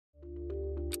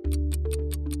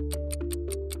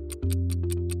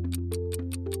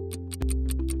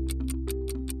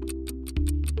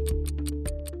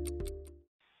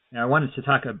Now I wanted to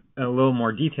talk a little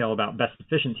more detail about best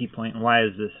efficiency point and why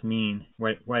does this mean,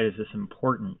 why is this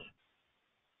important?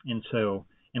 And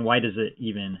why does it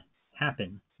even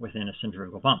happen within a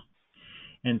centrifugal pump?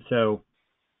 And so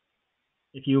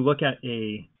if you look at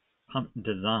a pump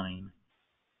design,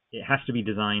 it has to be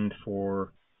designed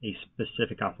for a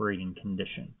specific operating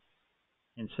condition.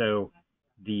 And so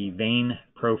the vane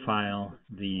profile,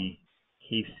 the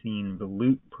casing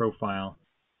volute profile,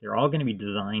 they're all going to be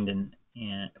designed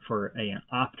for an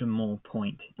optimal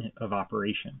point of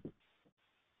operation.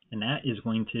 And that is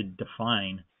going to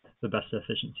define the best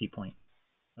efficiency point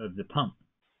of the pump.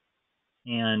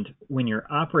 And when you're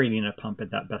operating a pump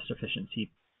at that best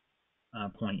efficiency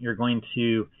point, you're going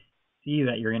to see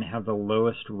that you're going to have the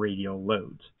lowest radial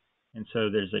loads. And so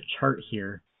there's a chart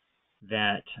here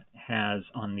that has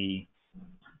on the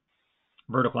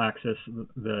vertical axis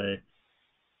the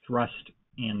thrust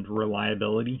and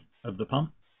reliability of the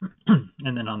pump.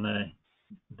 And then on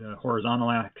the horizontal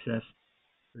axis,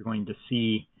 you're going to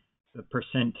see the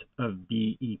percent of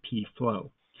BEP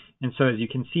flow. And so as you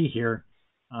can see here,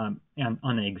 and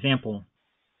on the example,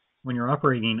 when you're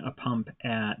operating a pump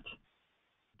at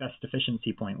best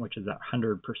efficiency point, which is that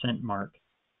 100% mark,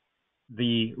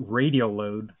 the radial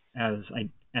load, as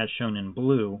shown in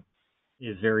blue,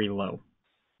 is very low.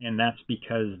 And that's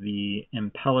because the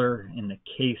impeller and the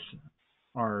case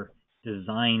are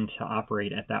designed to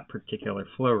operate at that particular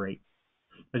flow rate.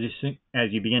 As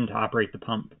you begin to operate the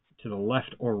pump to the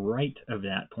left or right of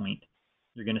that point,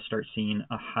 you're going to start seeing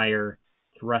a higher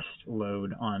thrust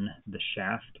load on the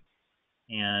shaft,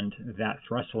 and that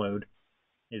thrust load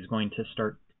is going to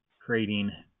start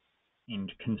creating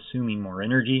and consuming more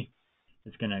energy.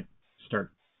 It's going to start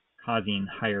causing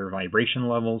higher vibration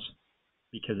levels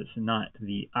because it's not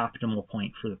the optimal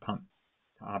point for the pump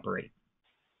to operate.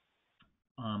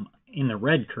 In the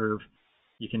red curve,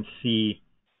 you can see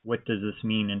what does this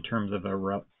mean in terms of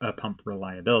a pump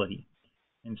reliability.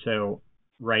 And so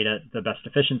right at the best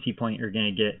efficiency point, you're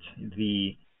going to get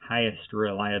the highest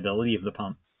reliability of the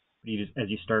pump. As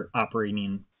you start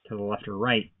operating to the left or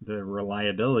right, the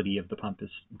reliability of the pump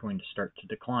is going to start to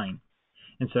decline.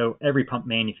 And so every pump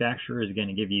manufacturer is going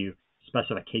to give you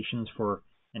specifications for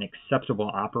an acceptable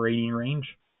operating range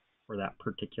for that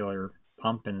particular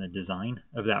pump and the design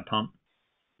of that pump.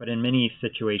 But in many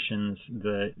situations,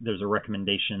 there's a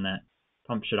recommendation that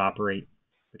pumps should operate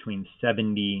between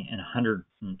 70 and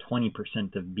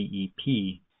 120% of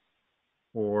BEP,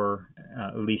 or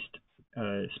at least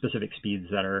specific speeds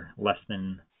that are less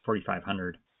than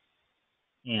 4,500.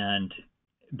 And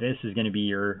this is going to be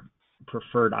your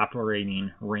preferred operating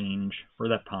range for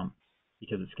that pump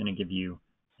because it's going to give you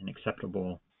an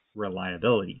acceptable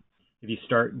reliability. If you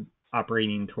start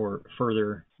operating toward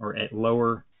further or at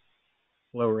lower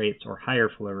flow rates or higher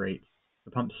flow rates,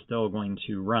 the pump's still going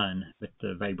to run, but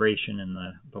the vibration and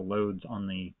the loads on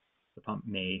the pump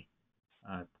may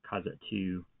cause it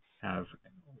to have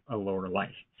a lower life.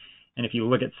 And if you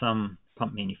look at some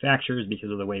pump manufacturers,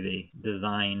 because of the way they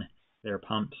design their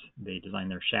pumps, they design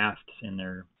their shafts and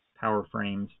their power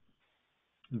frames,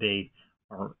 they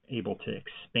are able to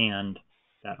expand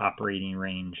that operating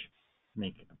range,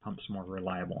 make pumps more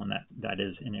reliable, and that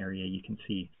is an area you can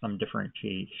see some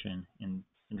differentiation in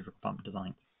centrifugal pump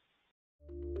design.